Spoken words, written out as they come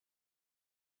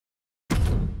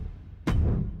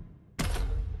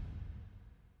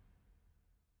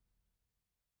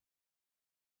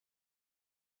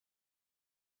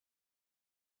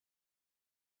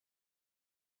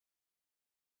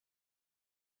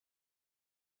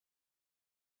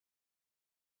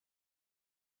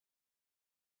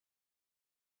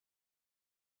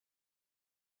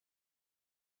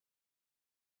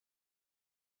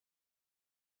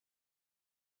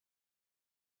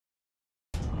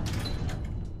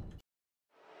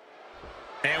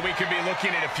And we could be looking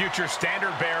at a future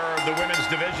standard bearer of the women's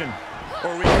division.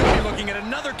 Or we could be looking at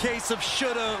another case of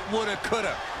shoulda, woulda,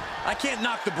 coulda. I can't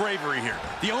knock the bravery here.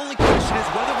 The only question is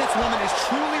whether this woman is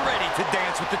truly ready to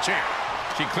dance with the champ.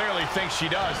 She clearly thinks she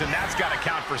does, and that's got to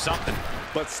count for something.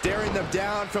 But staring them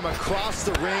down from across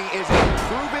the ring is a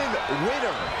proven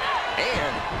winner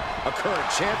and a current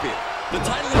champion. The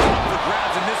title is up for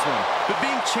grabs in this one, but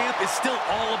being champ is still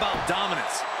all about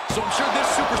dominance. So I'm sure this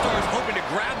superstar is hoping to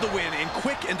grab the win in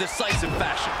quick and decisive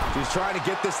fashion. She's trying to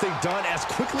get this thing done as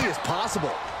quickly as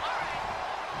possible.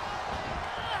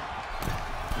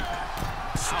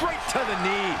 Straight to the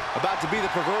knee. About to be the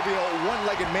proverbial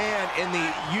one-legged man in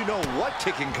the you-know-what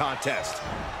kicking contest.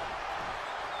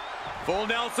 Full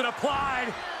Nelson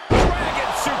applied.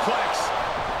 Dragon suplex.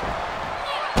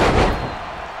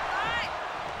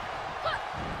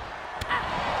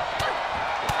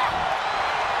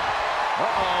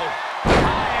 Uh-oh.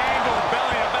 High-angle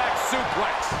belly-to-back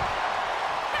suplex.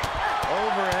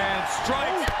 Overhand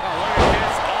strike. Oh, look at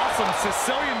this awesome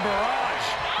Sicilian barrage.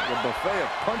 The buffet of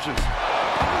punches.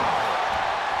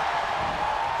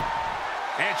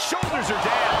 And shoulders are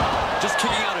down. Just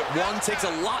kicking out at one takes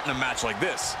a lot in a match like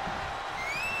this.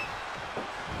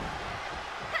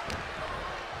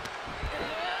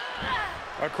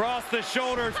 Across the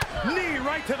shoulders, knee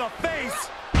right to the face.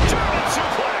 German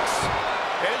suplex.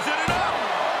 Is it enough?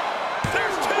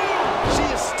 There's two. She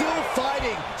is still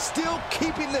fighting, still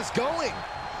keeping this going.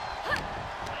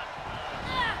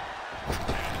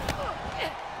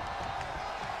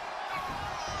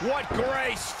 What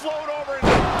grace. Float over into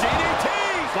DDT.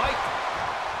 Fight.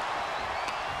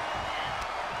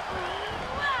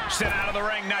 Sent out of the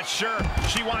ring, not sure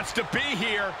she wants to be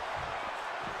here.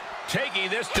 Taking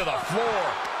this to the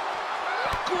floor.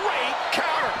 Great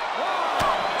counter.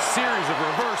 Series of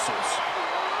reversals.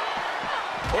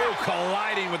 Oh,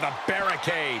 colliding with a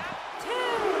barricade.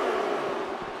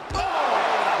 Oh,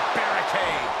 the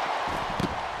barricade.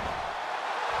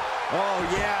 Oh,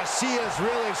 yeah, she is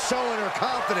really showing her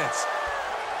confidence.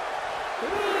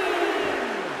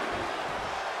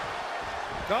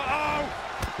 Uh-oh.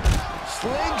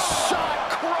 Slingshot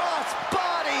cross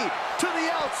body to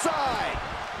the outside.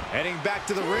 Heading back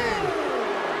to the ring.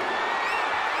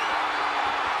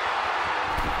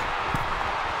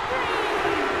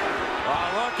 Oh,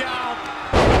 look out.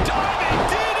 Diving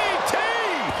DDT.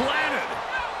 Planted.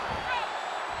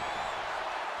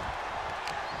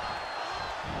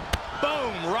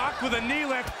 Boom. Rocked with a knee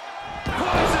lift.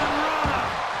 Poison Rana.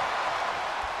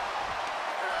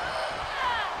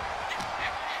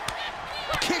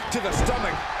 Kick to the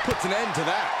stomach puts an end to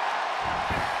that.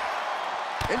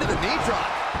 Into the knee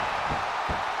drop.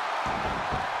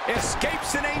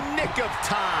 Escapes in a nick of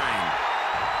time.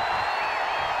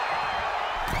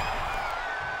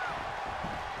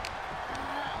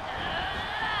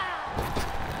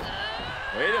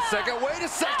 Wait a second, wait a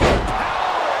second.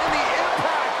 Power in the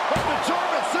impact of the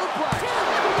German suplex.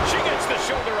 She gets the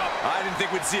shoulder up. I didn't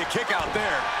think we'd see a kick out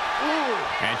there. Ooh.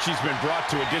 And she's been brought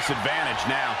to a disadvantage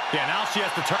now. Yeah, now she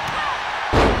has to turn.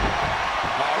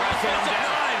 Wrestling him down.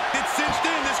 It's cinched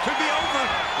in. This could be over.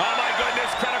 Oh, my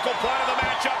goodness. Critical point of the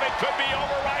matchup. It could be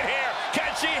over right here. Can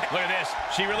she? Look at this.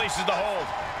 She releases the hold.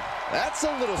 That's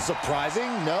a little surprising,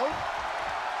 no?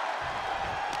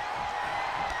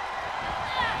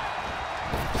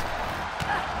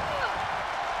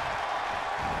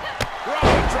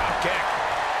 Rolling drop kick.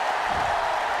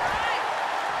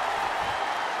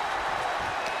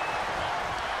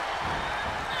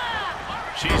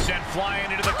 She's sent flying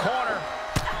into the corner.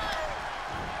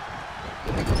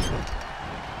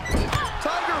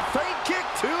 Tiger feint kick,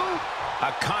 too.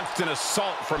 A constant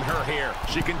assault from her here.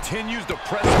 She continues to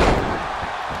press forward.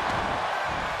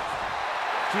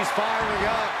 She's firing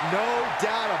up, no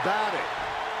doubt about it.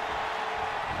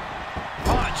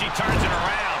 Oh, and she turns it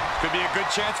around. Could be a good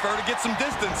chance for her to get some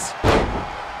distance.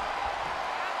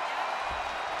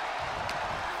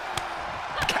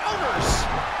 Counters.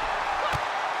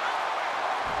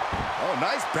 Oh,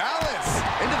 nice balance.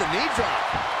 Into the knee drop.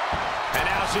 And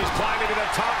now she's climbing to the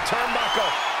top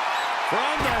turnbuckle.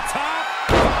 From the top.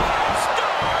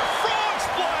 Star frog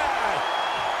splash.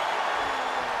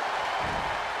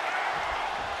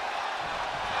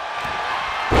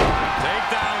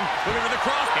 Takedown. Looking for the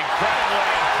cross. Incredibly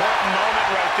important moment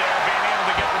right there, being able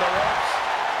to get to the ropes.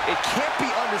 It can't be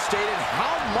understated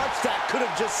how much that could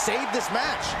have just saved this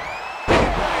match.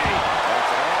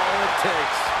 That's all it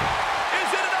takes.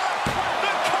 Is it enough?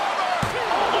 The cover!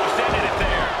 Almost ended it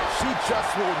there. She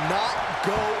just will not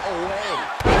go away.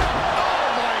 Oh,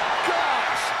 my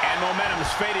gosh! And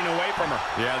momentum's fading away from her.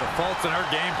 Yeah, the faults in her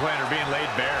game plan are being laid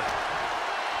bare.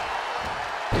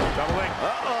 Doubling.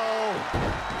 Uh-oh.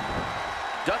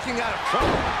 Ducking out of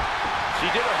trouble. She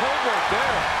did her homework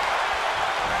there.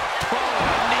 Oh,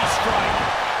 a knee strike.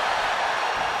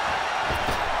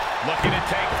 Looking to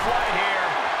take flight here.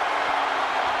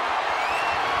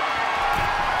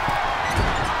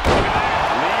 Look at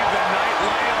that. Leave the night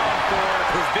light on for her,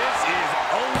 because this is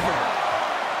over.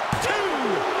 2.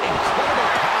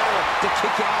 Incredible power to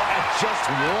kick out at just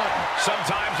 1.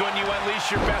 Sometimes when you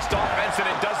unleash your best offense and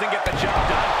it doesn't get the job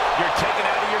done, you're taken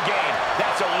out of your game.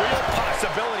 That's a real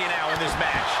possibility now in this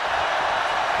match.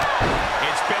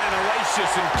 It's been an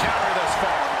hellacious encounter thus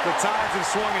far. The tides have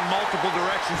swung in multiple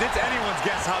directions. It's anyone's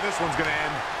guess how this one's going to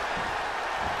end.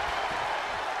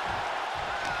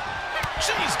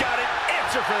 She's got an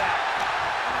answer for that.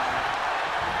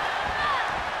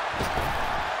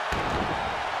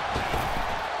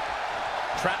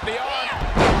 Trap the arm.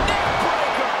 Neck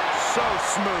breaker. So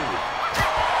smooth.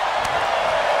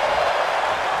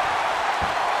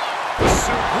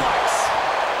 Suplex.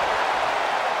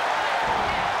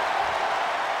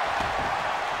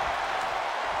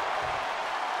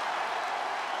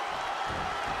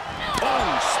 Oh,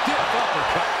 stiff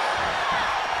uppercut.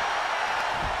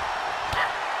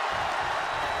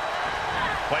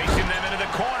 Placing them into the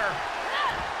corner.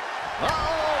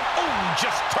 Uh-oh. Oh,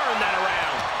 just turn that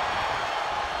around.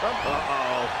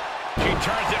 Uh-oh. She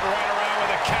turns it right around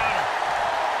with a counter.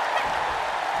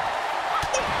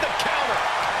 With the counter.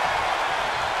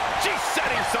 She's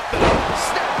setting something up.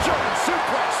 Snap German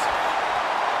suplex.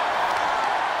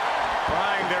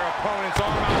 Prying their opponent's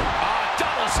arm out.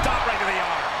 Double stop right to the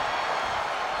arm.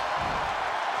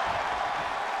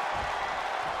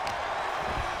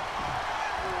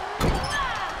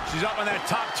 She's up on that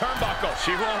top turnbuckle.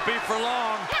 She won't be for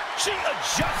long. She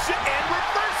adjusts it and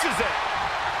reverses it.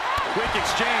 Quick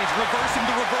exchange, reversing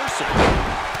the reversal.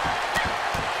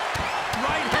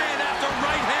 Right hand after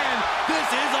right hand.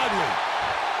 This is ugly.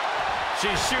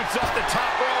 She shoots up the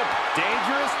top rope.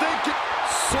 Dangerous thinking.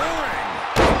 Soaring.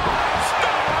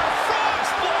 Star frog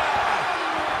splash.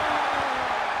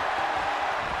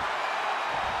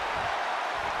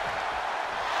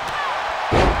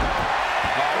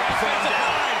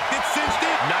 It's cinched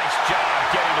in. Nice job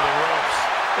getting to the ropes.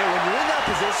 And when you're in that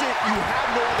position, you have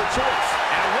no other choice.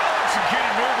 And a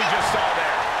well-executed move we just saw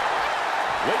there.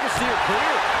 Way to see her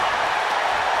clear.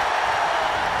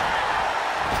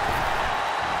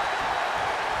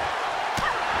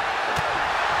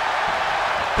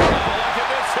 Oh, look at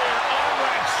this here. Arm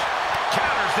wrench.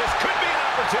 Counters. This could be an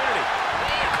opportunity.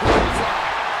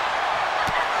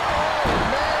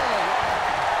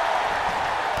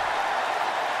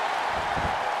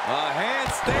 A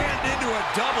handstand into a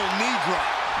double knee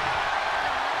drop.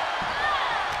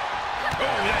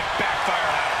 Oh, that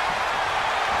backfired out.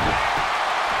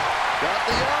 Got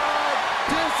the arm.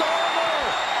 Disarmer.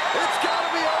 It's got to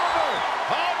be over.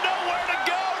 Oh, nowhere to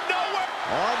go. Nowhere.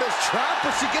 Arm is trapped,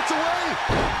 but she gets away.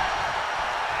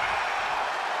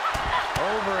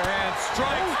 Overhand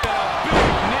strike and a big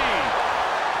knee.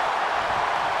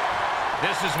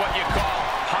 This is what you call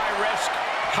high risk,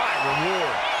 high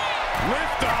reward.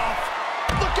 Lift off.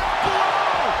 Look out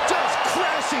below. Just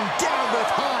crashing down with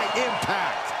high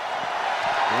impact.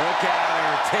 Look at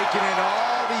her taking in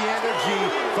all the energy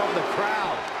from the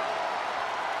crowd.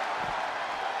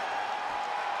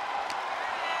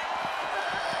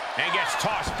 And gets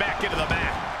tossed back into the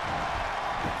mat.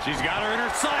 She's got her in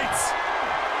her sights.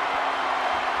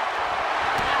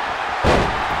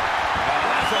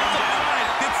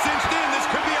 It's cinched in. This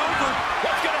could be over.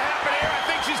 What's going to happen here? I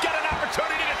think she's got an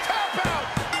opportunity to tap out.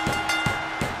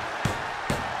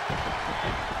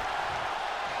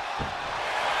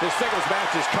 This singles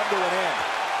match has come to an end.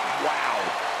 Wow.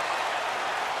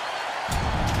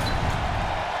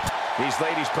 These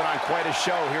ladies put on quite a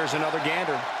show. Here's another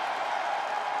gander.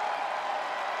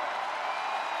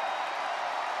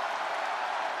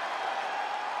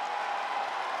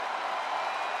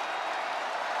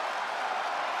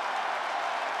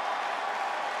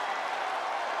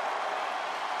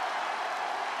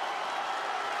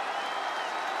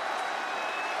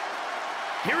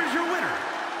 Here is your winner,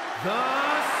 the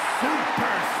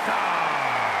Superstar.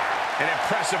 An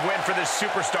impressive win for this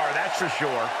superstar, that's for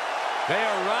sure. They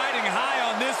are riding high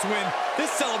on this win.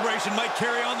 This celebration might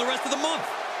carry on the rest of the month.